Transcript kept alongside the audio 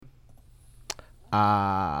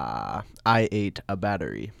I ate a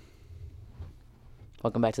battery.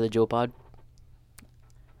 Welcome back to the Jewel Pod.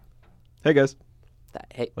 Hey guys.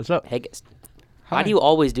 Hey, What's up? Hey, guys. Hi. Why do you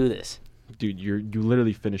always do this? Dude, you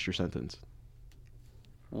literally finished your sentence.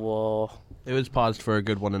 Well, It was paused for a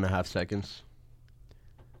good 1.5 seconds.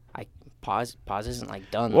 pause isn't like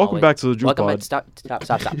done. Welcome back to the Jewel Welcome Pod. back.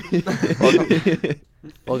 Stop.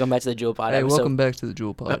 Welcome back to the Jewel Pod. Hey, episode. welcome back to the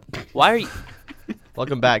Jewel Pod. Why are you?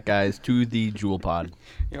 Welcome back, guys, to the Jewel Pod.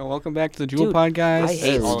 Yo, welcome back to the Jewel Dude, Pod, guys. I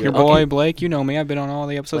hate all of Your it. boy Okay. Blake. You know me. I've been on all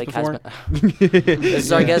the episodes Blake has before. been- This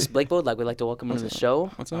is our guest, Blake Bodlak. We'd like to welcome him to the show.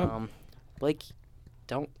 What's up? Blake,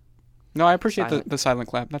 don't. No, I appreciate Silent. the silent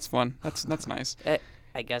clap. That's fun. That's nice.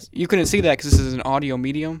 I guess. You couldn't see that because this is an audio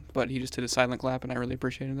medium, but he just did a silent clap, and I really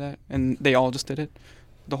appreciated that. And they all just did it.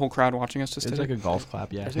 The whole crowd watching us just It's did like it. a golf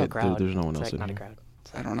clap, yeah. There's no crowd. There's no one It's else like in not a here. crowd.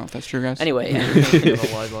 I don't know if that's true, guys. Anyway, We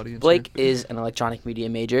have a live audience Blake here. is an electronic media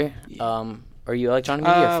major. Are you electronic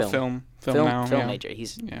media or film? Film now. Film yeah. major.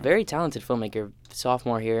 He's Yeah. very talented filmmaker.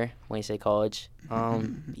 Sophomore here when you say college.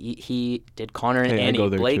 He did Connor and Hey, I Annie. go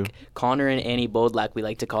there Blake, too. Connor and Annie Bodlak. We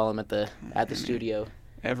like to call him at the studio.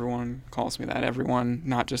 Everyone calls me that. Everyone,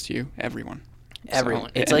 not just you. Everyone. Everyone.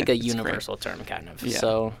 So, It's yeah, like a it's great. universal term, kind of. Yeah.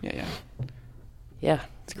 So Yeah. yeah.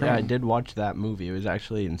 It's great. Yeah, I did watch that movie. It was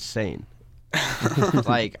actually insane.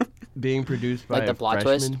 Like, being produced by Like the a plot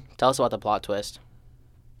freshman. twist. Tell us about the plot twist.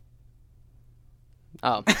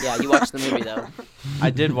 Oh yeah, you watched the movie though. I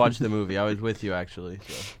did watch the movie. I was with you, actually.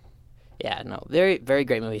 So. Yeah, no, very very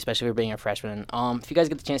great movie, especially for being a freshman. If you guys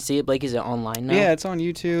get the chance to see it, Blake, is it online now? Yeah, it's on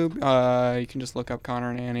YouTube. You can just look up Connor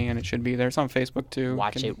and Annie, and it should be there. It's on Facebook too.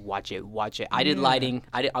 Watch Can- it. I did Yeah. lighting.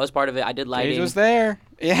 I was part of it. I did Gage lighting, was there.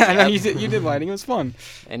 Yeah, I know Yep. you did lighting. It was fun.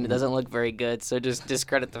 and it doesn't look very good. So just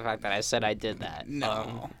discredit the fact that I said I did that.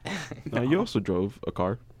 No. No, you also drove a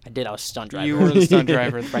car. I did. I was stunt driver. You were the stunt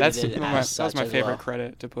driver. Freddie That's did it that as was my such as favorite well.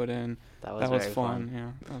 credit to put in. That was, That was very fun.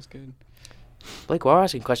 Yeah, that was good. Blake, while we're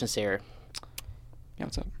asking questions here, Yeah,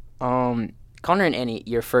 what's up? Connor and Annie,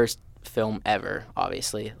 your first film ever,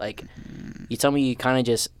 obviously. Like, you tell me you kind of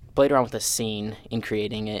just played around with a scene in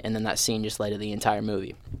creating it, and then that scene just led to the entire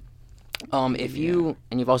movie. If you,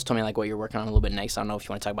 and you've also told me like what you're working on a little bit next. I don't know if you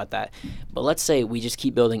want to talk about that, but let's say we just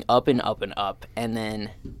keep building up and up and up, and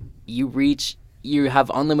then you have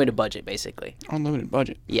unlimited budget basically. Unlimited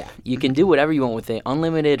budget. Yeah, you can do whatever you want with it.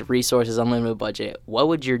 Unlimited resources, unlimited budget. What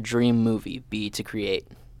would your dream movie be to create?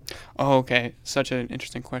 Oh, okay. Such an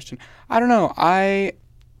interesting question. I don't know. I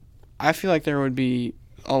feel like there would be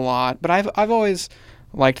a lot, but I've always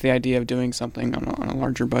liked the idea of doing something on a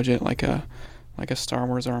larger budget, like a Star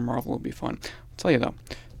Wars or a Marvel would be fun. I'll tell you though,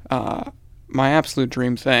 my absolute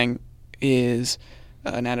dream thing is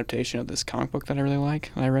an adaptation of this comic book that I really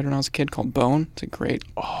like that I read when I was a kid called Bone. It's a great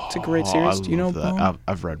series. Do you know that. Bone?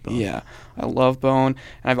 I've read Bone. Yeah, I love Bone,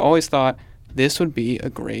 and I've always thought this would be a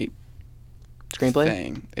great Screenplay?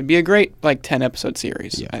 thing. It'd be a great 10-episode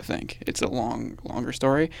series. Yeah. I think it's a longer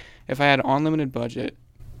story. If I had unlimited budget,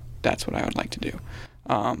 that's what I would like to do.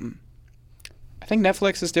 I think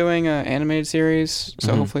Netflix is doing an animated series,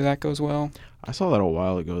 so Mhm. hopefully that goes well. I saw that a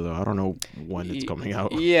while ago though. I don't know when it's coming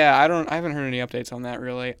out. Yeah, I haven't heard any updates on that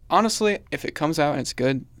really. Honestly, if it comes out and it's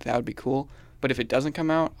good, that would be cool. But if it doesn't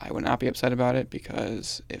come out, I would not be upset about it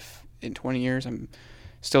because if in 20 years I'm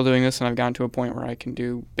still doing this and I've gotten to a point where I can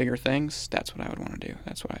do bigger things, that's what I would want to do.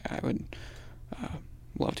 That's what I would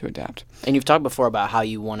love to adapt. And you've talked before about how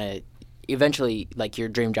you want to eventually, like, your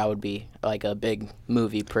dream job would be like a big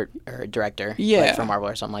movie or director, Yeah. like for Marvel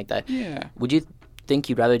or something like that. Yeah. Would you think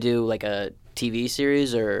you'd rather do like a TV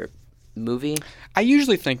series or movie? I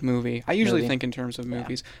usually think movie. I usually Movie? think in terms of Yeah.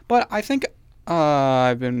 movies. But I think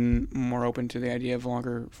I've been more open to the idea of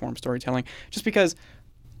longer form storytelling just because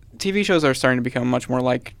TV shows are starting to become much more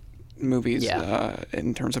like movies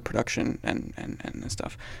in terms of production and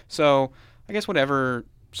stuff. So I guess whatever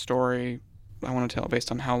story I want to tell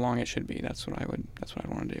based on how long it should be, that's what I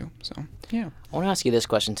want to do. So yeah. I want to ask you this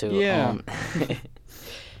question too. Yeah.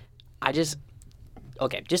 just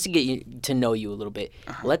to get you to know you a little bit.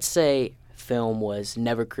 Let's say film was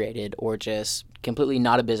never created or just completely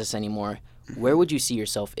not a business anymore. Where would you see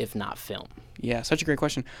yourself if not film? Yeah, such a great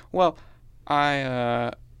question. Well,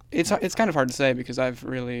 it's kind of hard to say because I've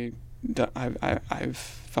really I've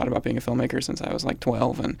thought about being a filmmaker since I was like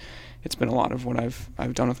 12, and it's been a lot of what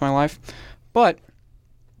I've done with my life. But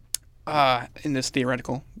in this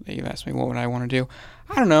theoretical that you've asked me, what would I want to do?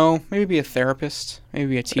 I don't know. Maybe be a therapist. Maybe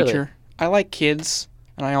be a teacher. Really? I like kids,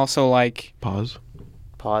 and I also like Pause.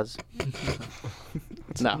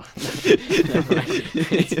 No.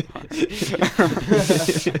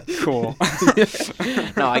 Cool.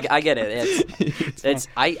 No, I get it.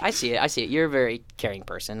 I see it. I see it. You're a very caring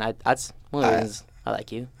person. That's one of the reasons I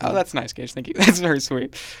like you. Oh, that's nice, Gage. Thank you. That's very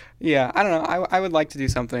sweet. Yeah, I don't know. I would like to do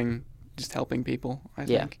something just helping people, I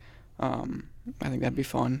think. I think that'd be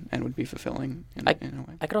fun and would be fulfilling in a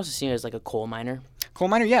way. I could also see you as like a coal miner. Coal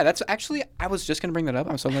miner, yeah. That's actually, I was just going to bring that up.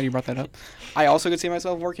 I'm so glad you brought that up. I also could see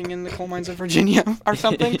myself working in the coal mines of Virginia or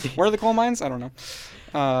something. Where are the coal mines? I don't know.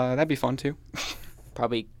 That'd be fun, too.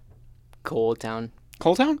 Probably Coal Town.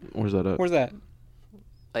 Coal Town? Where's that at? Where's that?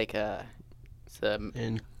 Like, it's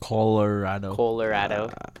In Colorado.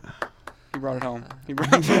 Colorado. He brought it home.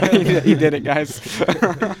 He did it, guys.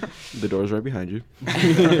 The door's right behind you.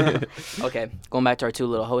 Okay, going back to our two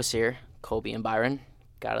little hosts here, Kobe and Byron.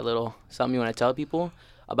 Got a little something you want to tell people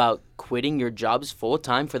about quitting your jobs full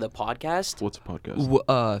time for the podcast? What's a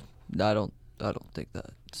podcast? I don't think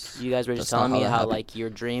that. You guys were just That's not telling me how that how happened. like your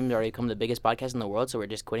dream to already become the biggest podcast in the world, so we're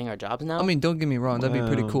just quitting our jobs now. I mean, don't get me wrong, that'd be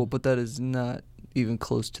pretty Well- cool, but that is not even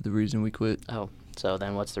close to the reason we quit. Oh, so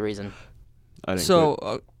then what's the reason? I didn't So,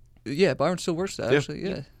 quit. yeah, Byron still works there, actually.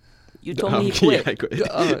 Yeah. You told me he quit. Yeah,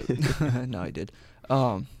 I quit. No, I did.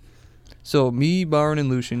 So me, Byron, and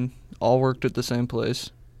Lucian all worked at the same place.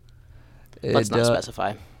 Let's not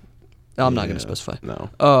specify. I'm not gonna Yeah, specify.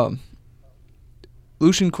 No.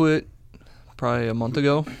 Lucian quit probably a month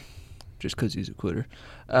ago, just 'cause he's a quitter.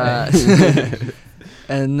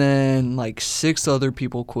 And then like 6 other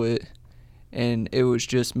people quit, and it was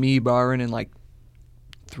just me, Byron, and like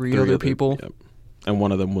three other people. Yep. And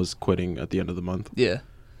one of them was quitting at the end of the month. Yeah.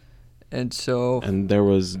 And so And there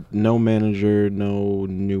was no manager, no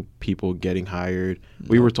new people getting hired.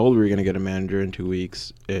 We No. were told we were going to get a manager in 2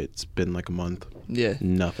 weeks. It's been like a month. yeah.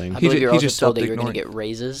 Nothing. I He believe ju- you're he also just told stopped that you're going to ignoring get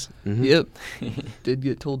raises. Mhm. Yep. Did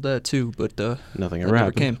get told that too, but Nothing that ever never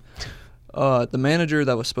happened. came. The manager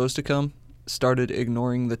that was supposed to come started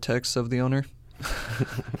ignoring the texts of the owner.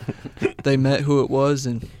 They met who it was,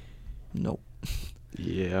 and nope.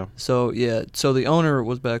 Yeah. So the owner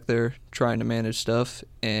was back there trying to manage stuff,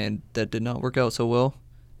 and that did not work out so well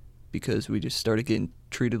because we just started getting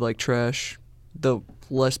treated like trash. The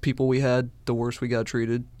less people we had, the worse we got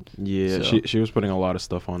treated. Yeah, So- she was putting a lot of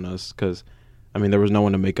stuff on us because, I mean, there was no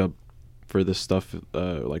one to make up for this stuff.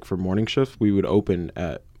 Like for morning shift, we would open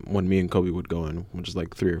at when me and Kobe would go in, which is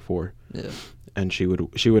like 3 or 4, Yeah. and she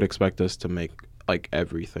would expect us to make like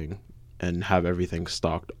everything and have everything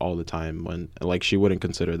stocked all the time. When like she wouldn't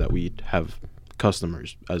consider that we'd have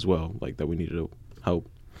customers as well, like that we needed to help.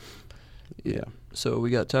 Yeah. So we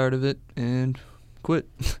got tired of it and quit.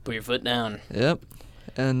 Put your foot down. Yep.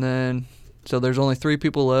 And then, so there's only 3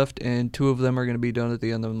 people left, and 2 of them are going to be done at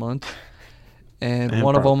the end of the month. And And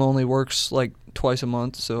one of them only works like twice a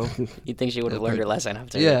month, so You'd think she would have Yeah, learned her but- lesson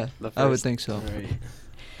after yeah, the I would first. think so.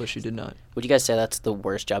 But she did not. Would you guys say that's the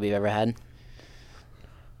worst job you've ever had?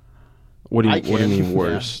 What do I you can. mean Yeah.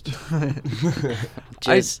 worst?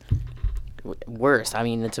 Just worst. I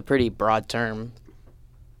mean, it's a pretty broad term.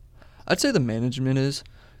 I'd say the management is,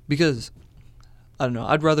 because, I don't know,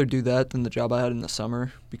 I'd rather do that than the job I had in the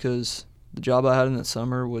summer, because the job I had in the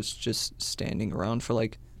summer was just standing around for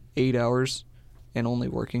like 8 hours and only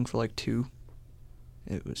working for like 2.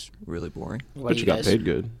 It was really boring. What But do you got guys- paid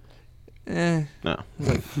good. Eh, No.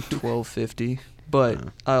 like $12.50, but Yeah.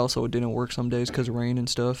 I also didn't work some days because of rain and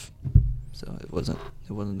stuff, so it wasn't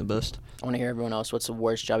the best. I want to hear everyone else. What's the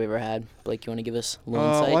worst job you ever had? Blake, you want to give us a little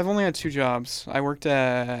Well, insight? I've only had 2 jobs. I worked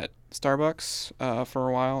at Starbucks for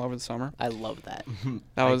a while over the summer. I love that.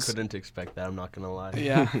 That I was couldn't expect that. I'm not gonna lie.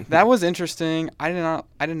 yeah, that was interesting. I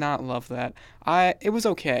did not love that. It was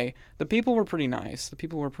okay. The people were pretty nice. The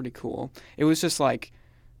people were pretty cool. It was just like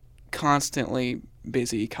constantly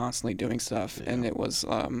busy, constantly doing stuff, and it was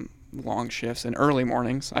long shifts and early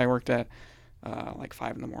mornings. I worked at like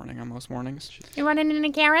 5 in the morning on most mornings. You running into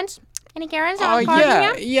Karens? Any Karens? Oh out causing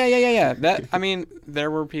yeah, you? yeah. That I mean, there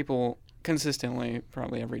were people consistently,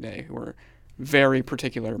 probably every day, who were very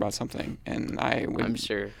particular about something, and I would I'm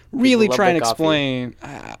sure. really People love try and their coffee. explain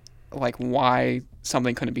like why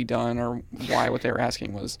something couldn't be done or why what they were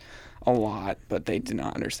asking was a lot, but they did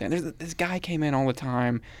not understand. This guy came in all the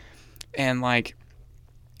time, and like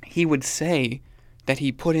he would say that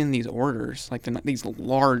he put in these orders, like these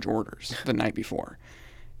large orders, the night before,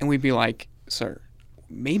 and we'd be like, "Sir,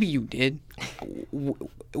 maybe you did.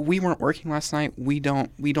 We weren't working last night. We don't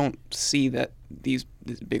see that these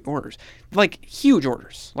big orders, like huge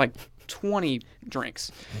orders, like 20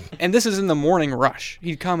 drinks. And this is in the morning rush.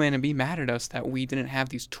 He'd come in and be mad at us that we didn't have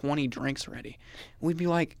these 20 drinks ready. We'd be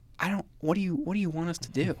like, what do you want us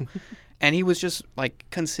to do? And he was just like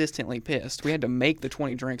consistently pissed. We had to make the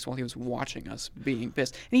 20 drinks while he was watching us being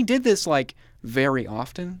pissed. And he did this like very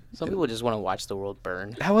often. Some people just want to watch the world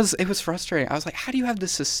burn. It was frustrating. I was like, how do you have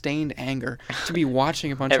this sustained anger to be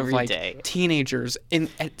watching a bunch of Every like day. teenagers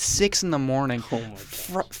at 6 a.m,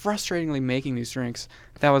 frustratingly making these drinks?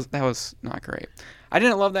 That was not great. I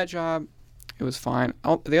didn't love that job. It was fine.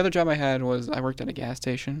 The other job I had was I worked at a gas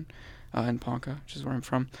station in Ponca, which is where I'm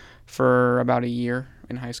from, for about a year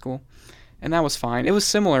in high school, and that was fine. It was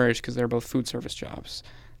similar-ish because they're both food service jobs.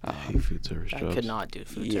 I hate food service I jobs. could not do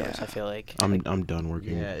food service, I feel like. I'm done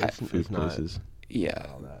working at it's food not- places. Yeah,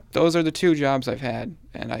 those are the two jobs I've had,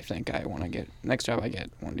 and I think I want to get next job I get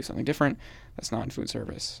want to do something different that's not in food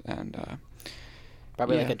service, and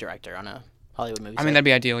Probably like yeah. a director on a Hollywood movie I mean that'd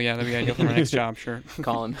be ideal. Yeah, that'd be ideal for my next job. Sure.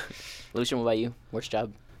 Call him. Lucian, what about you? Worst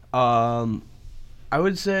job? I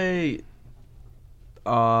would say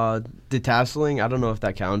detasseling. I don't know if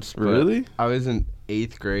that counts. But Really? I was in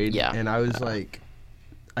 8th grade. Yeah. And I was like,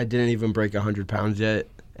 I didn't even break 100 pounds yet.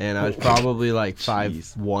 And I was probably like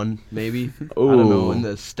 5'1", maybe. I don't know. Ooh. And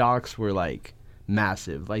the stocks were like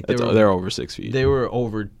massive. Like They're over 6 feet. they were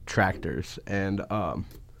over tractors. And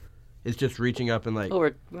it's just reaching up and like.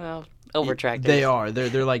 Over tractors. They are.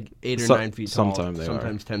 They're like 8 or So- 9 feet tall. sometimes they are.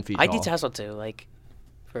 Sometimes 10 feet I tall. detassel too, like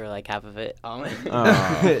for like half of it. No,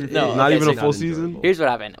 okay, not even so a full not season. enjoyable. Here's what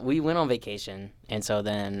happened. We went on vacation, and so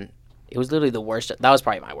then it was literally the worst. That was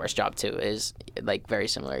probably my worst job too. Is like very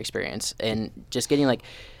similar experience, and just getting like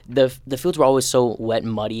the fields were always so wet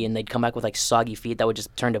and muddy, and they'd come back with like soggy feet that would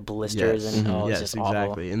just turn to blisters, Yes. and oh, yes, it's just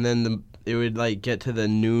exactly. awful. And then it would like get to the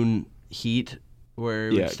noon heat where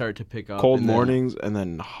it Yeah. would start to pick up. Cold and then- mornings and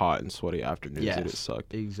then hot and sweaty afternoons. Yes, It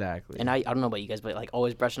sucked. exactly. And I don't know about you guys, but like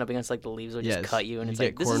always brushing up against like the leaves would just Yes, cut you, and you it's get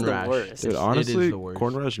like this is corn the rash. worst. Dude, It is honestly, the worst.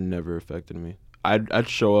 corn rash never affected me. I'd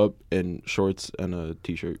show up in shorts and a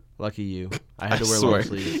t-shirt. Lucky you. I had I to wear long swear.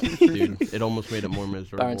 sleeves, dude. It almost made it more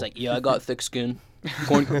miserable. Byron's like, yeah, I got thick skin.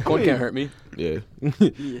 Corn can't hurt me. Yeah.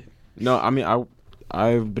 No, I mean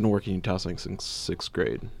I've been working tasseling since 6th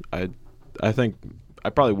grade. I think I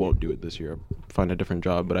probably won't do it this year. I'll find a different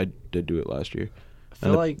job, but I did do it last year. I feel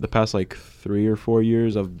And like the past like 3 or 4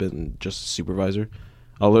 years, I've been just supervisor.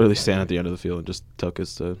 I'll literally stand at the end of the field and just tell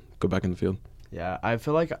kids to go back in the field. yeah, I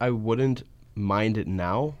feel like I wouldn't mind it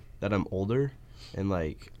now that I'm older, and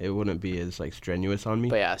like it wouldn't be as like strenuous on me.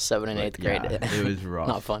 But yeah, 7th and But 8th grade, yeah, it was rough.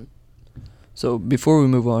 not fun. So before we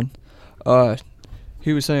move on,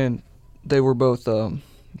 he was saying they were both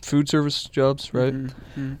food service jobs, right?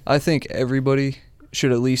 Mhm. I think everybody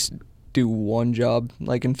should at least do one job,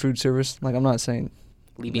 like in food service. Like I'm not saying,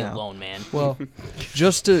 Leave me No. alone, man. well,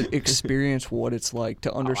 just to experience what it's like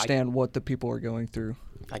to understand what the people are going through.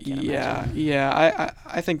 I can't Yeah, imagine. yeah.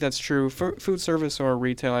 I think that's true. For food service or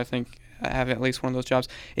retail, I think I have at least one of those jobs.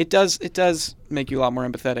 It does make you a lot more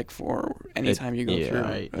empathetic for any time you go yeah, through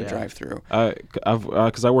right, a yeah. drive-through.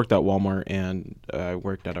 Because I worked at Walmart and I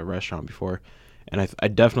worked at a restaurant before, and I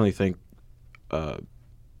definitely think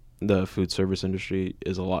the food service industry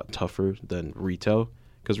is a lot tougher than retail.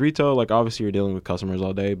 Because retail, like obviously you're dealing with customers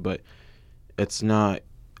all day, but it's not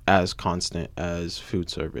as constant as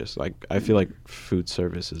food service. Like I feel like food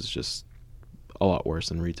service is just a lot worse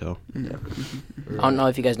than retail. I don't know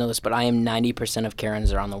if you guys know this, but I am 90% of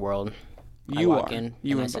Karens around the world. I You walk are. in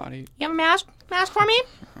You and I said- embody. You have a mask? Mask for me?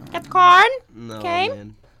 Got the card? No, Okay.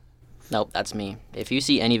 man. Nope, that's me. If you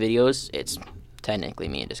see any videos, it's technically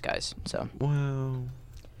me in disguise. So, Well,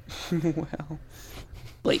 Well,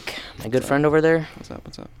 Blake, my good friend over there, what's up?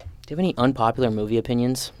 do you have any unpopular movie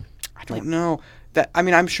opinions? I don't know. I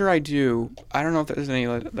mean, I'm sure I do. I don't know if there's any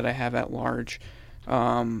that I have at large.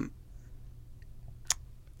 I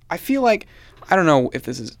feel like I don't know if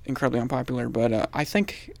this is incredibly unpopular, but I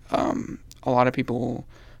think a lot of people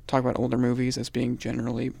talk about older movies as being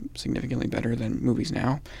generally significantly better than movies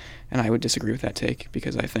now, and I would disagree with that take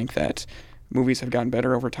because I think that movies have gotten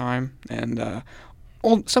better over time, and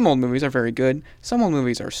some old movies are very good. Some old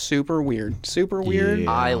movies are super weird,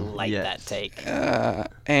 Yeah. I like Yes. that take.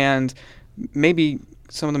 and maybe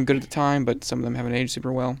some of them good at the time, but some of them haven't aged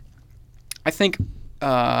super well. I think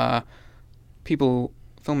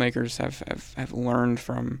filmmakers have learned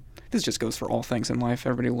from. This just goes for all things in life.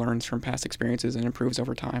 Everybody learns from past experiences and improves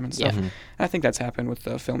over time and stuff. Yeah. And I think that's happened with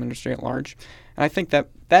the film industry at large. And I think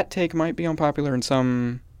that take might be unpopular in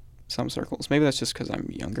some circles. Maybe that's just because I'm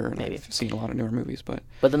younger and Maybe. I've seen a lot of newer movies. But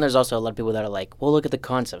But then there's also a lot of people that are like, well, look at the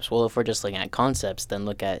concepts. Well, if we're just looking at concepts, then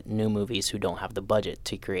look at new movies who don't have the budget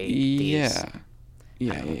to create these.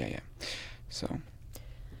 Yeah. So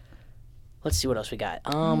Let's see what else we got.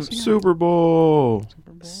 Super Bowl.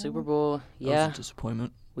 Super Bowl. That Yeah, was a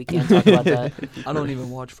disappointment. we can't talk about that. I don't even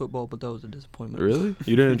watch football, but that was a disappointment. Really?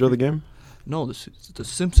 You didn't enjoy the game? No, the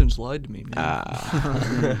Simpsons lied to me,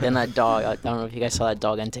 man. Then that dog. I don't know if you guys saw that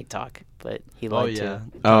dog on TikTok, but he Oh lied yeah.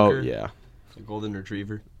 too. Oh, Tucker, yeah. a golden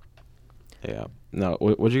retriever. Yeah. No,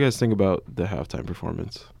 what'd you guys think about the halftime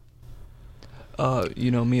performance?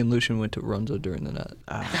 Me and Lucian went to Runza during the net.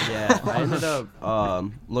 Yeah, I ended up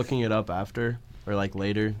looking it up after or like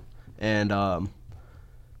later, and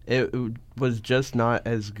it was just not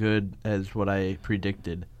as good as what I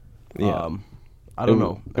predicted. Yeah. I don't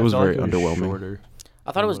know. It was felt very like underwhelming. Shorter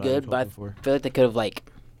I thought it was than what good, but I hoping for. feel like they could have like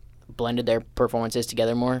blended their performances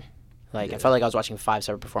together more. Like I felt like I was watching 5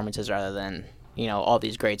 separate performances rather than all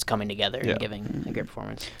these greats coming together Yeah. and giving a great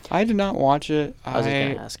performance. I did not watch it. I was just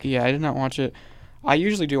gonna ask. Yeah, I did not watch it. I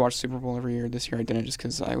usually do watch Super Bowl every year. This year I didn't just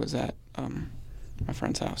because I was at my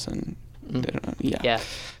friend's house and they don't, Yeah.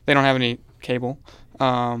 they don't have any cable,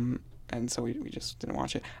 and so we just didn't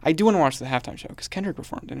watch it. I do want to watch the halftime show because Kendrick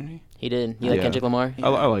performed, didn't he? He did. You like Yeah. Kendrick Lamar?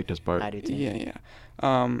 I liked his part. I do too. Yeah.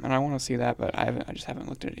 And I want to see that, but I just haven't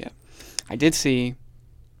looked at it yet. I did see.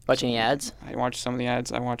 Watch any ads? I watched some of the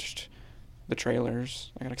ads. I watched the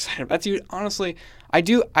trailers. I got excited. That's honestly, I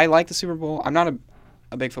like the Super Bowl. I'm not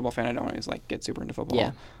a big football fan. I don't always like get super into football.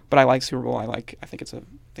 Yeah. But I like Super Bowl. I think it's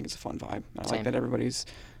a fun vibe. I Same. like that everybody's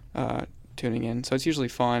tuning in. So it's usually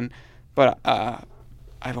fun. But I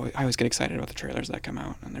always get excited about the trailers that come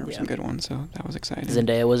out, and there were some good ones. So that was exciting.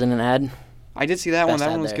 Zendaya was in an ad. I did see that one. Best That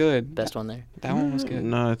ad one was there. good. Best one there. That one was good.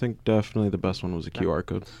 No, I think definitely the best one was a QR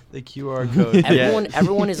code. The QR code.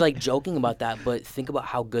 Everyone is like joking about that, but think about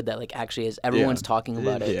how good that like actually is. Everyone's talking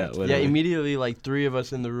about it. Yeah, Yeah, literally. immediately, like 3 of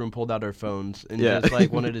us in the room pulled out our phones and Yeah. just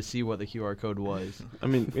like wanted to see what the QR code was. I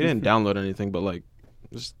mean, we didn't download anything, but like,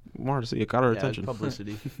 just wanted to see. It got our Yeah, attention.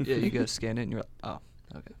 publicity. Yeah, you guys scan it and you're like, oh,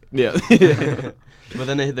 okay. Yeah. But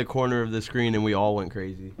then it hit the corner of the screen and we all went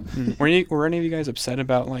crazy. Were any of you guys upset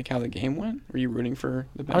about like how the game went? Were you rooting for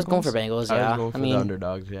the Bengals? I was going for Bengals. I Yeah, was going for the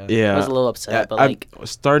underdogs. Yeah. Yeah. I was a little upset, Yeah, but like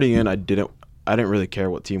starting in, I didn't really care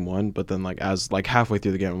what team won, but then like as like halfway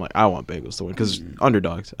through the game, I'm like, I want Bengals to win because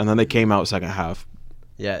underdogs, and then they came out second half,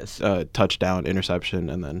 Yes. touchdown, interception,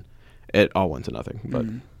 and then it all went to nothing. But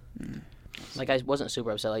like I wasn't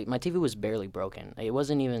super upset. Like my TV was barely broken. It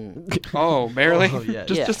wasn't even. Oh, barely. Oh, yeah.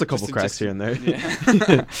 just a couple Just- cracks just- here and there.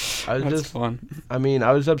 Yeah. I was That's just fun. I mean,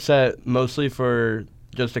 I was upset mostly for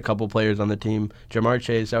just a couple players on the team. Jamar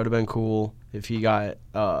Chase, that would have been cool if he got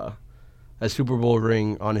a Super Bowl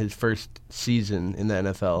ring on his first season in the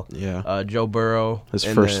NFL. Yeah. Joe Burrow. His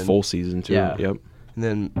and first then- full season too. Yeah. Yep. And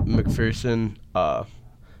then McPherson.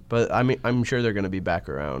 But I mean, I'm sure they're going to be back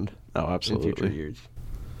around Oh, in absolutely. future years.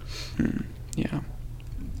 Yeah.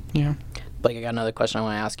 Like I got another question I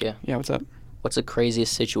want to ask you. Yeah, what's up? What's the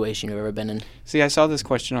craziest situation you've ever been in? See, I saw this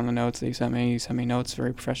question on the notes that you sent me. You sent me notes,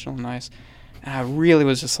 very professional and nice. And I really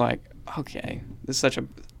was just like, okay, this is such a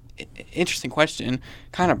interesting question,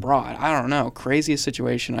 kind of broad. I don't know. Craziest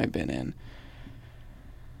situation I've been in.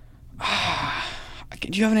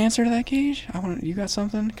 Do you have an answer to that, Gage? You got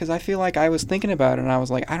something? Because I feel like I was thinking about it and I was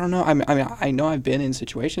like, I don't know. I mean, I know I've been in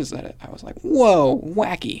situations that I was like, whoa,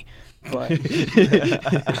 wacky. But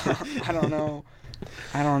I don't know.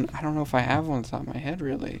 I don't know if I have one on the top of my head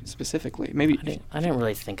really specifically. Maybe. I didn't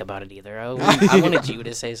really think about it either. I wanted you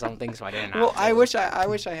to say something, so I didn't. Well, have to. I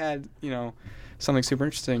wish I had something super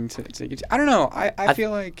interesting to get to. I don't know. I feel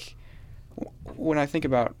like when I think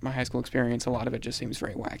about my high school experience, a lot of it just seems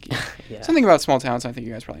very wacky. Yeah. Something about small towns. I think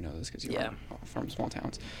you guys probably know this because you're Yeah. from small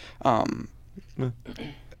towns. I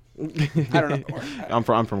don't know.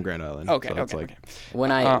 I'm from Grand Island. Okay. So it's Okay. like,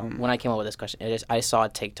 Okay. When I came up with this question, I saw a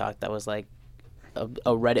TikTok that was like a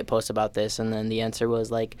Reddit post about this, and then the answer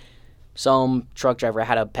was like some truck driver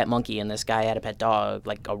had a pet monkey and this guy had a pet dog,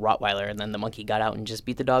 like a Rottweiler, and then the monkey got out and just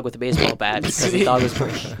beat the dog with a baseball bat because the dog was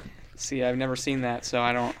free. See, I've never seen that, so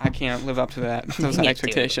I can't live up to those Dang it, dude.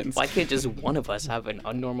 expectations. Why can't just one of us have an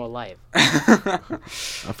unnormal life? I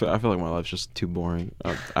feel like my life's just too boring.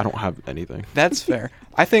 I don't have anything. That's fair.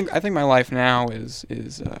 I think my life now is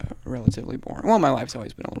relatively boring. Well, my life's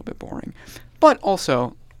always been a little bit boring, but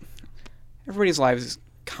also everybody's lives is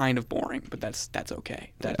kind of boring. But that's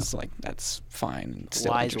okay. That's that's fine. And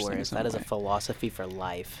still Wise interesting in words. some That is a way. philosophy for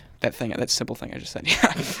life. That simple thing I just said.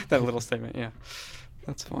 Yeah, that little statement. Yeah,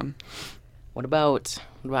 that's fun. What about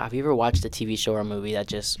have you ever watched a TV show or a movie that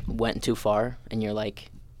just went too far and you're like,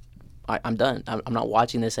 I'm done. I'm not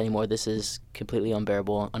watching this anymore. This is completely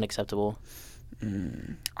unbearable, unacceptable.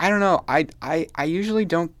 I don't know. I usually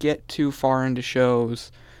don't get too far into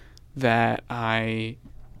shows that I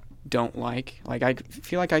don't like. Like, I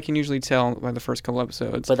feel like I can usually tell by the first couple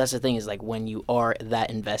episodes. But that's the thing is, like, when you are that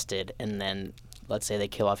invested and then, let's say, they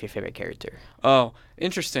kill off your favorite character. Oh,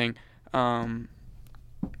 interesting.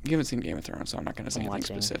 You haven't seen Game of Thrones, so I'm not going to say anything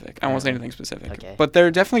specific. I won't say anything specific. Okay. But there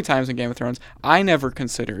are definitely times in Game of Thrones I never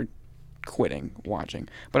considered quitting watching.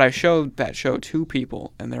 But I showed that show to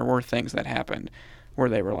people, and there were things that happened where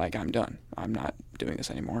they were like, I'm done. I'm not doing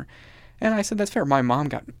this anymore. And I said, that's fair. My mom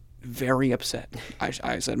got very upset.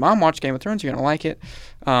 I said, Mom, watch Game of Thrones. You're going to like it.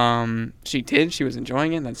 She did. She was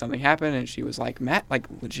enjoying it. And then something happened, and she was like,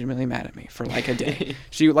 legitimately mad at me for like a day.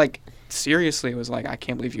 She seriously was like, I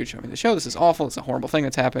can't believe you showed me the show. This is awful. It's a horrible thing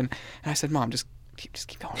that's happened. And I said, Mom, just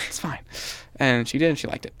keep going. It's fine. And she did, and she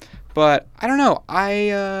liked it. But I don't know.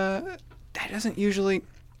 That doesn't usually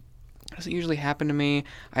happen to me.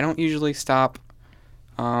 I don't usually stop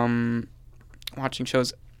watching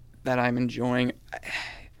shows that I'm enjoying.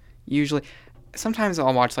 Usually, sometimes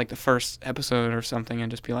I'll watch like the first episode or something and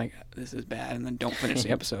just be like, this is bad, and then don't finish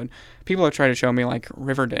the episode. People have tried to show me like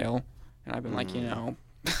Riverdale, and I've been like,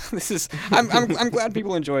 this is. I'm glad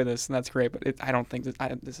people enjoy this, and that's great. But I don't think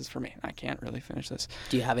this is for me. I can't really finish this.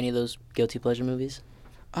 Do you have any of those guilty pleasure movies?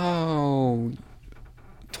 Oh,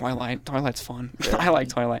 Twilight. Twilight's fun. I like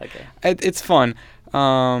Twilight. Okay. It's fun.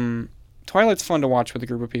 Twilight's fun to watch with a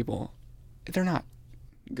group of people. They're not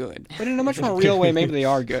good, but in a much more real way, maybe they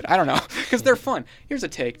are good. I don't know, because they're fun. Here's a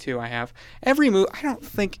take too I have. I don't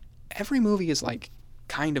think every movie is like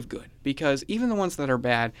kind of good, because even the ones that are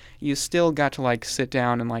bad, you still got to like sit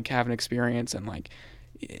down and like have an experience, and like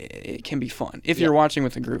it can be fun. If you're watching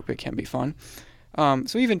with a group, it can be fun.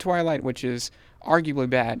 So even Twilight, which is arguably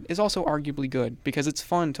bad, is also arguably good, because it's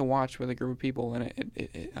fun to watch with a group of people, and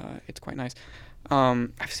it's quite nice.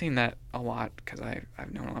 I've seen that a lot because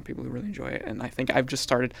I've known a lot of people who really enjoy it, and I think I've just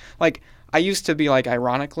started, like, I used to be like,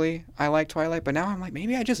 ironically, I like Twilight, but now I'm like,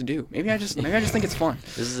 maybe I just do. Maybe I just think it's fun.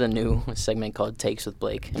 This is a new segment called Takes with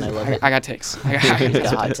Blake, and I love it. I got takes. He's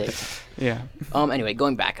got hot takes. Yeah. Anyway,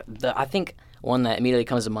 going back, I think one that immediately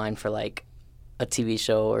comes to mind for like a TV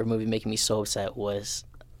show or movie making me so upset was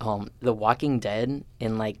The Walking Dead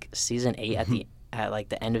in like season 8 at like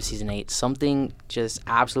the end of season 8. Something just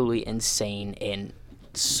absolutely insane and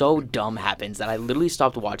so dumb happens that I literally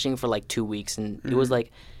stopped watching for like 2 weeks, and it was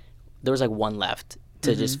like there was like one left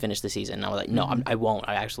to just finish the season. And I was like, no, I won't.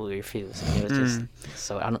 I absolutely refuse. And it was just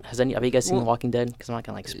so. Have you guys seen The Walking Dead? Because I'm not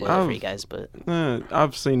gonna like spoil it for you guys, but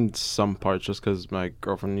I've seen some parts just because my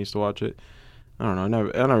girlfriend used to watch it. I don't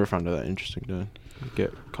know. I never found it that interesting to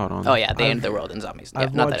get caught on. Oh yeah, they end the world in zombies. Yeah,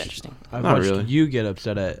 not that interesting. I've Not watched really. you get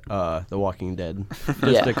upset at The Walking Dead.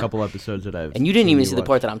 Just a couple episodes that I've. And you didn't seen even you see the watch.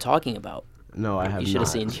 part that I'm talking about. No, I have You should not. have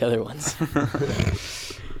seen the other ones.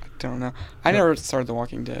 Don't know. I never started The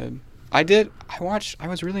Walking Dead. I did. I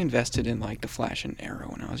was really invested in like The Flash and Arrow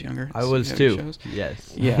when I was younger. I was TV too. shows.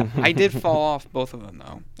 Yes. Yeah, I did fall off both of them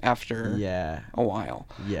though after a while.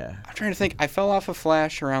 Yeah. I'm trying to think. I fell off of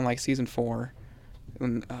Flash around like season 4,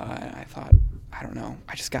 when I thought, I don't know.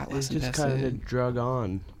 I just got less It just invested. kind of drug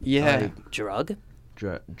on. Yeah. Like, Drug?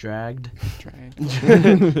 dragged. Drag.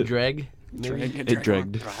 Drag. Maybe? It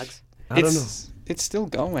dragged. Drugs? I don't know. It's still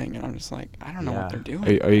going, and I'm just like, I don't know what they're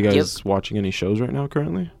doing. Are you guys watching any shows right now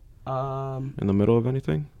currently? In the middle of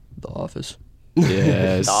anything? The Office.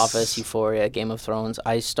 Yes. The Office, Euphoria, Game of Thrones.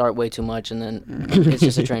 I start way too much, and then it's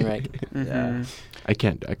just a train wreck. Yeah. I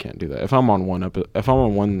can't do that. If I'm on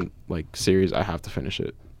one like series, I have to finish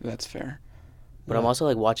it. That's fair. But I'm also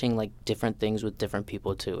like watching like different things with different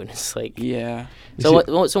people too, and it's like Yeah. someone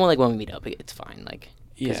like when we meet up, it's fine, like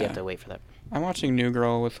because you have to wait for that. I'm watching New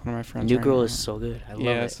Girl with one of my friends. New right Girl now. is so good. I love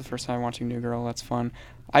Yeah, it. it's the first time watching New Girl. That's fun.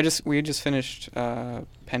 We just finished Pen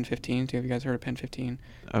 15. Have you guys heard of Pen 15?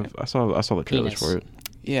 I saw the trailers Penis. for it.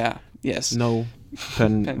 Yeah. Yes. No.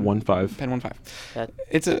 Pen 1-5. Pen 1-5. That,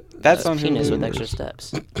 That's on penis Hulu. with extra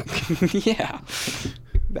steps. Yeah.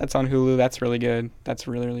 That's on Hulu. That's really good. That's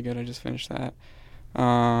really, really good. I just finished that.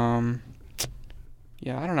 Yeah,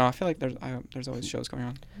 I don't know. I feel like there's always shows going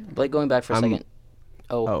on. Blake, going back for a second.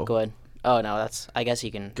 Oh. Go ahead. Oh no, I guess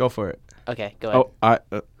you can. Go for it. Okay, go ahead. Oh,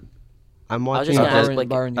 I'm I was watching. just gonna ask Byron, Blake.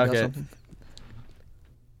 Byron, you got Okay. something?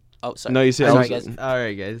 Oh, sorry. No, you see, Sorry, guys. All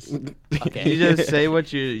right, guys. Okay. You just say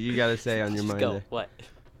what you gotta say on your Just mind. go. there. What?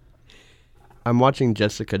 I'm watching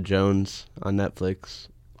Jessica Jones on Netflix.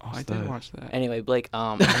 Oh, I did watch that. Anyway, Blake.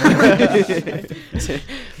 Blake,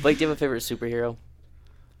 do you have a favorite superhero?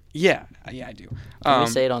 Yeah, I do. Can we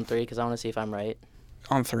say it on 3? Because I want to see if I'm right.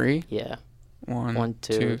 On 3? Yeah. 1, 1,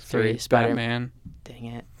 2, 2, 3. 3. Spider-Man. Batman. Dang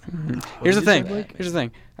it. Here's the did you say, thing. Blake? Here's the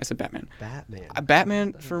thing. I said Batman. Batman.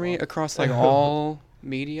 Batman for me across like all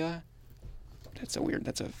media That's a weird.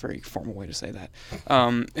 That's a very formal way to say that.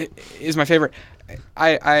 It is my favorite.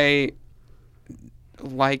 I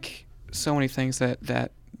like so many things that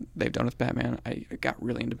they've done with Batman. I got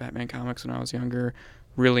really into Batman comics when I was younger.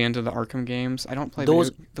 Really into the Arkham games. I don't play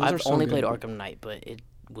Those. those I've are so only good. played Arkham Knight, but it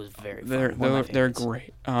was very fun. They're One of my they're favorites.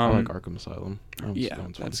 great. I like Arkham Asylum. Yeah, That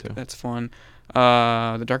one's fun, too. that's fun.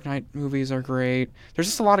 The Dark Knight movies are great. There's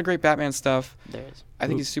just a lot of great Batman stuff. There is. I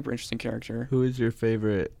think he's a super interesting character. Who is your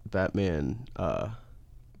favorite Batman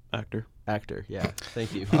Actor. actor? Yeah,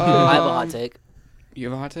 thank you. I have a hot take. You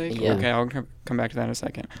have a hot take? Yeah. Okay, I'll come back to that in a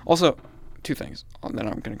second. Also, two things. Then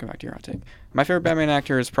I'm going to come back to your hot take. My favorite Batman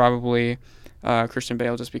actor is probably Christian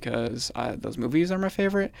Bale, just because those movies are my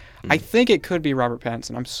favorite. I think it could be Robert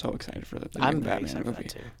Pattinson. I'm so excited for the I'm new very Batman excited for movie. that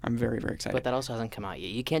too. I'm very, very excited. But that also hasn't come out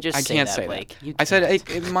yet. You can't just I say can't that, say Blake. that. You I said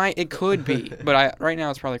can't. it could be, but right now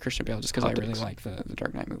it's probably Christian Bale, just because I really like the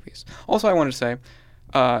Dark Knight movies. Also, I wanted to say,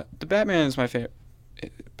 the Batman is my favorite.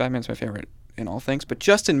 Batman's my favorite in all things, but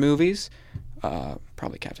just in movies,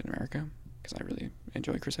 probably Captain America, because I really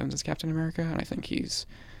enjoy Chris Evans as Captain America, and I think he's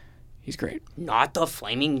great. Not the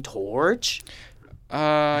flaming torch.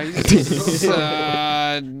 He's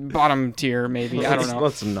bottom tier, maybe. I don't know.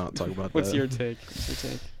 Let's not talk about What's that. your take?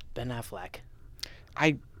 Ben Affleck.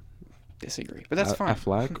 I disagree, but that's fine.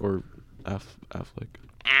 Affleck or Affleck?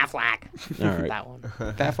 Affleck. All right. That one.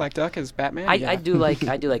 The Affleck Duck is Batman. I Yeah. do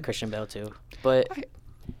like Christian Bale too, but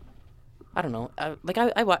I don't know. I feel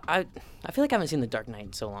like I haven't seen The Dark Knight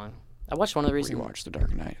in so long. I watched one of the recent. Rewatch The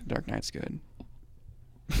Dark Knight. Dark Knight's good.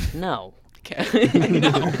 No.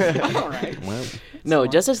 No. All right. Well, No,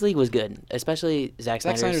 Justice League was good, especially Zack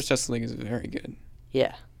Zack Snyder's. Snyder's Justice League is very good.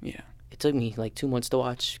 Yeah. Yeah. It took me like 2 months to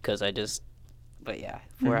watch because but yeah,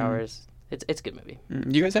 4 Mhm. hours. It's a good movie.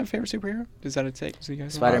 Do you guys have a favorite superhero? Is that a take? Do you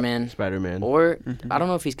guys Spider-Man. Spider-Man. Or Mhm. I don't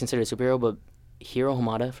know if he's considered a superhero, but Hiro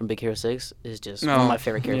Hamada from Big Hero 6 is just No. one of my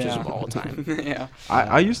favorite characters Yeah. of all time. Yeah.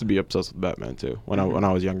 I used to be obsessed with Batman too when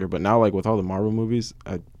I was younger, but now like with all the Marvel movies,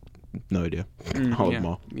 I no idea. All of yeah. them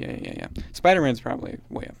all. Yeah. Spider-Man's probably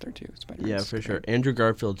way up there too. Spider-Man's Yeah, for sure. great. Andrew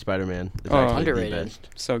Garfield Spider-Man is Oh, actually underrated. the best.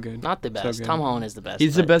 So good. Not the So best. good. Tom Holland is the best.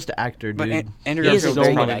 He's the but best actor, But dude. Andrew He is Garfield's a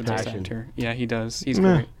very probably good the best actor. actor. Yeah, he does. He's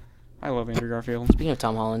Meh. great. I love Andrew Garfield. Speaking of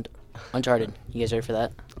Tom Holland, Uncharted. You guys ready for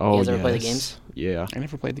that? Oh, You guys ever play the yes. games? Yeah. I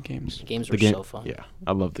never played the games. The games The were game. so fun. Yeah,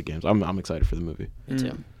 I love the games. I'm excited for the movie. Me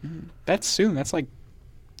too. That's soon. That's like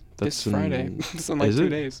That's this Friday. It's in like is 2 it?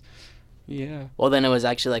 days. Yeah. Well, then it was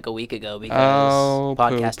actually like a week ago because Oh,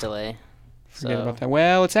 podcast poop. delay. Forget So- about that.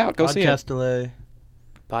 Well, it's out. Go see it. Podcast delay.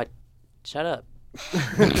 Shut up.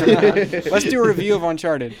 Let's do a review of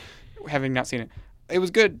Uncharted, having not seen it. It was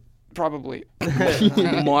good, probably.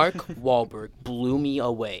 Mark Wahlberg blew me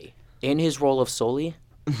away in his role of Sully,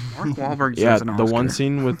 Mark Wahlberg Yeah, the one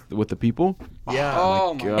scene with the people. Yeah.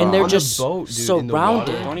 Oh my God. and they're On the just boat, dude, in the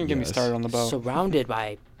surrounded, water. Don't even get me Yes. started on the boat. surrounded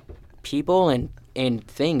by people and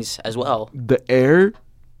things as well. The air,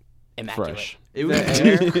 Immaculate. fresh. It was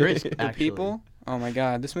air, crisp, the actually. people. Oh my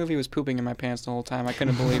God, this movie was pooping in my pants the whole time. I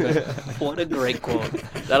couldn't believe it. What a great quote.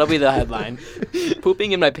 That'll be the headline.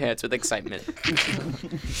 Pooping in my pants with excitement.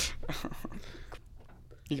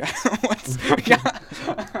 You got what's?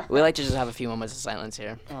 We like to just have a few moments of silence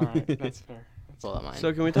here. All right, that's fair. That's all that mine.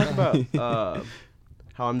 So can we talk about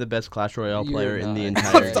how I'm the best Clash Royale You're player in the not.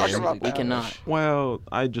 entire Let's talk game? about We that. cannot. Well,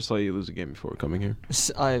 I just saw you lose a game before coming here.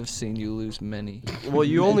 I have seen you lose many. Well,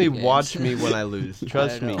 you many only games. watch me when I lose.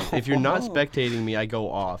 Trust me. know. If you're not spectating me, I go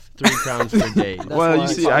off. 3 crowns for days. That's well, why you I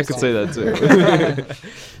see, I could say that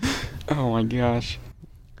too. Oh my gosh.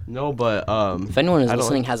 No, but If anyone is I don't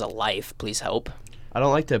listening has a life, please help. I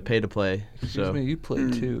don't like to pay to play. Excuse So me, you play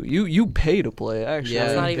too. You pay to play actually. yeah,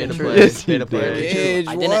 That's not pay even to true. play. Yes, Pay you to did. play. Age,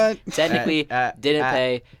 I what? didn't technically didn't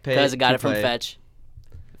pay pay because I got to it from play. Fetch.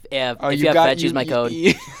 Yeah, Oh, if you have got Fetch, use my code.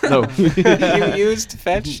 No. You used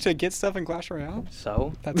Fetch to get stuff in Clash Royale.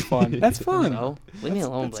 So, That's fun. That's fun. so leave me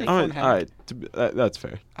alone, that's Blake. a all fun right, habit. all right. That's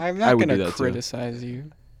fair. I'm I not would do gonna that too. criticize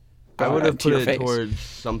you. I would have to put your it face. towards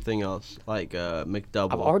something else, like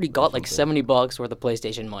McDouble. I've already or got like something. $70 worth of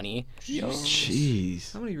PlayStation money.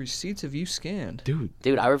 Jeez, How many receipts have you scanned? dude.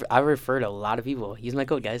 Dude, I referred a lot of people. Use my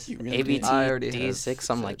code, guys. You really did. I already ABTD6, have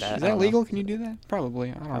something like Fetch. that. Is I that don't know. legal? Can you do that?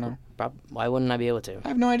 Probably. I don't know. Why wouldn't I be able to? I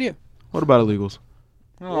have no idea. What about illegals?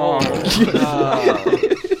 Oh.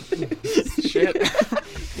 Shit.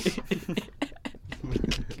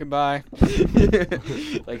 Goodbye.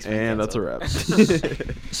 Blake's been And that's a canceled.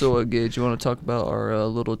 wrap. So, Gage, you want to talk about our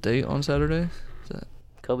little date on Saturday?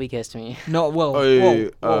 Kobe kissed me. No, well, Hey,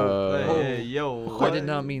 whoa. Hey, yo. I did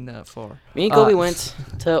not mean that far. Me and Kobe went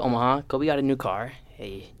to Omaha. Kobe got a new car,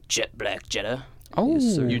 a jet black Jetta. Oh.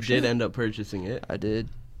 Yes, sir. You did end up purchasing it. I did.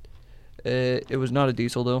 It was not a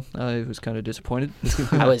diesel though. I was kind of disappointed.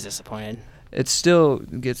 I was disappointed. It still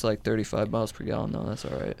gets like 35 miles per gallon though. That's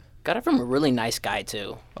all right. Got it from a really nice guy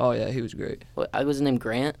too. Oh yeah, he was great. What, I was named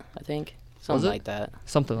Grant, I think. Something like that.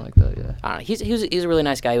 Something like that, yeah. I don't know. He's a really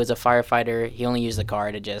nice guy. He was a firefighter. He only used the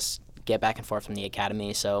car to just get back and forth from the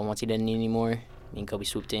academy. So once he didn't need any more, me and Kobe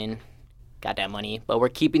swooped in, got that money. But we're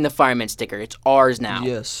keeping the fireman sticker. It's ours now.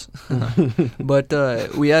 Yes. But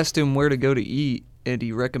we asked him where to go to eat, and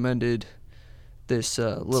he recommended this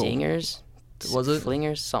little... Singers? Was it?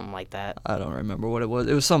 Flingers? Something like that. I don't remember what it was.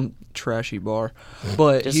 It was some trashy bar.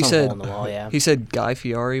 But Just he some said hole in the wall, yeah. he said Guy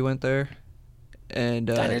Fieri went there. And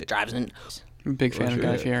Guy that drives in I'm a big fan of sure.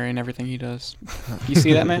 Guy Fieri and everything he does. You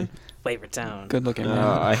see that, man? Flavor Town. Good looking man.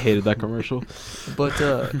 I hated that commercial. But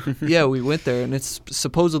yeah, we went there, and it's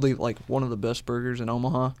supposedly like one of the best burgers in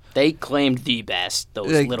Omaha. They claimed the best.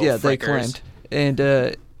 Those little yeah, frickers. they claimed.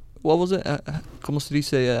 And what was it? Como se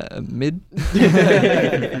dice? Mid?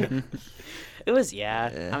 It was,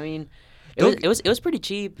 yeah. I mean, Don't- it was pretty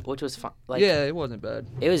cheap, which was fun. Like, Yeah, it wasn't bad.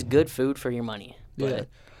 it was good food for your money. Yeah. But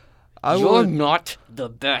I you're would not the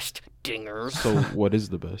best, dingers. So what is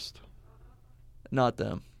the best? not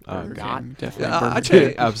them. Burger God. King, definitely. Yeah, Burger I'd King.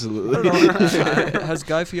 say- Absolutely. Has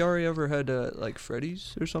Guy Fieri ever had like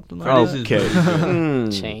Freddy's or something like Freddy's that? is Okay.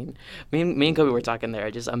 good. Chain. Me and Kobe were talking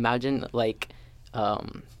there. Just imagine like,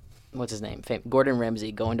 what's his name? Gordon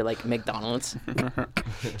Ramsay going to like McDonald's,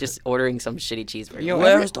 just ordering some shitty cheeseburger. Yo,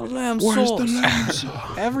 Where's the lamb sauce?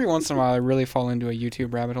 Every once in a while, I really fall into a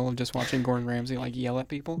YouTube rabbit hole of just watching Gordon Ramsay like yell at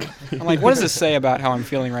people. I'm like, what does this say about how I'm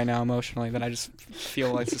feeling right now emotionally? That I just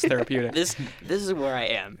feel like it's therapeutic. This is where I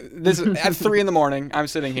am. This at 3 a.m. I'm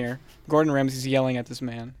sitting here. Gordon Ramsay's yelling at this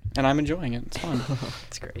man, and I'm enjoying it. It's fun.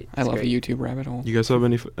 It's great. I love great. a YouTube rabbit hole. You guys have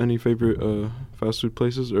any favorite fast food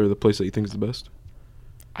places, or the place that you think is the best?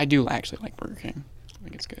 I do actually like Burger King. I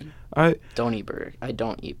think it's good. Don't eat burger. I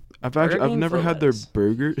don't eat. I've Burger King never had their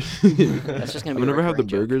flavors. burgers. That's just gonna be. I've a never had the recurring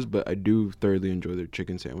joke. burgers, but I do thoroughly enjoy their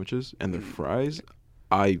chicken sandwiches and their fries.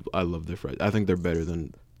 I love their fries. I think they're better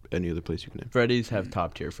than any other place you can name. Freddy's have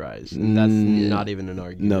top tier fries. And that's Mm, not even an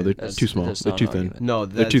argument. No, they're That's- too small. that's They're not too an thin. argument. No,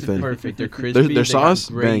 They're that's too thin. perfect. They're crispy. Their they got sauce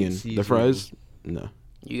great banging. seasoning. The fries, no.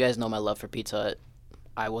 You guys know my love for Pizza Hut.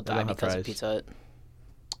 I will die don't have because of fries. Pizza Hut.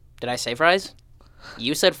 Did I say fries?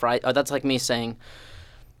 You said fries. Oh, that's like me saying.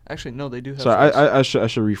 Actually, no, they do have. Sorry, fries. I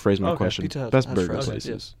should rephrase my Okay. question. Pizza Hut Best has burger fries,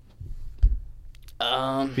 places.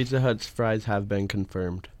 Pizza Hut's fries have been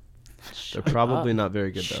confirmed. They're probably not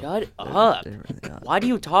very good though. Shut up. They're really not. Why do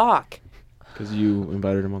you talk? Because you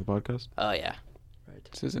invited him on the podcast. Oh yeah.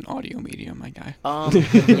 This is an audio medium, my guy.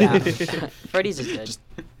 Yeah. Freddy's is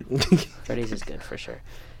good. Freddy's is good for sure.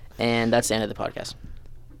 And that's the end of the podcast.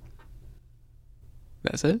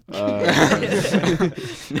 That's it?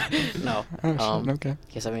 No. Oh, shit, okay. You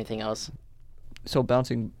guys have anything else? So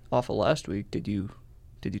bouncing off of last week, did you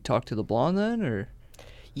talk to the blonde then, or?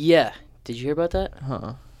 Yeah. Did you hear about that?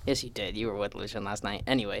 Huh. Yes, you did. You were with Lucian last night.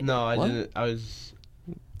 Anyway. No, I What? didn't. I was.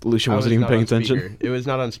 Lucian I was wasn't even not paying on attention. speaker. It was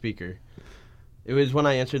not on speaker. It was when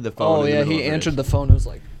I answered the phone. Oh in the yeah, middle he of answered this. the phone. It was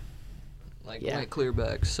like Yeah. went clear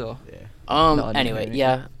back. So Yeah. No, I didn't hear Anyway, anything.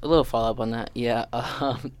 yeah. A little follow up on that. Yeah.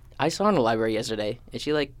 I saw her in the library yesterday, and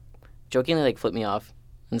she like jokingly like flipped me off,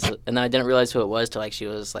 and then I didn't realize who it was till like she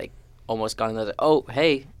was like almost gone. And I was like, oh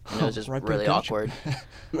hey, and it was just Right back really at you. awkward.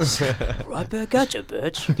 Right back at you,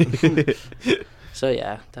 bitch. So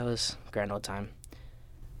yeah, that was a grand old time.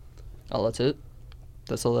 oh, that's it.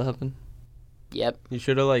 That's all that happened. Yep. You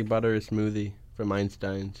should have like bought her a smoothie from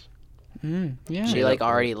Einstein's. Yeah. She like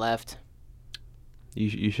already left.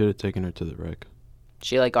 You should have taken her to the rec.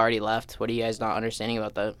 She like already left. What are you guys not understanding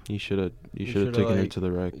about that? You should have shoulda, taken her like- to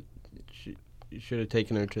the rec. You should have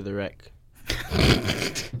taken her to the rec.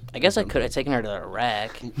 I guess I could have taken her to the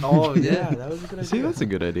rec. Oh yeah, that was a good idea. See, that's a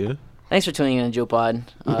good idea. Thanks for tuning in to Joe Pod.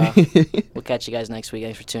 We'll catch you guys next week.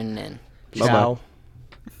 Thanks for tuning in. Peace Bye-bye. out.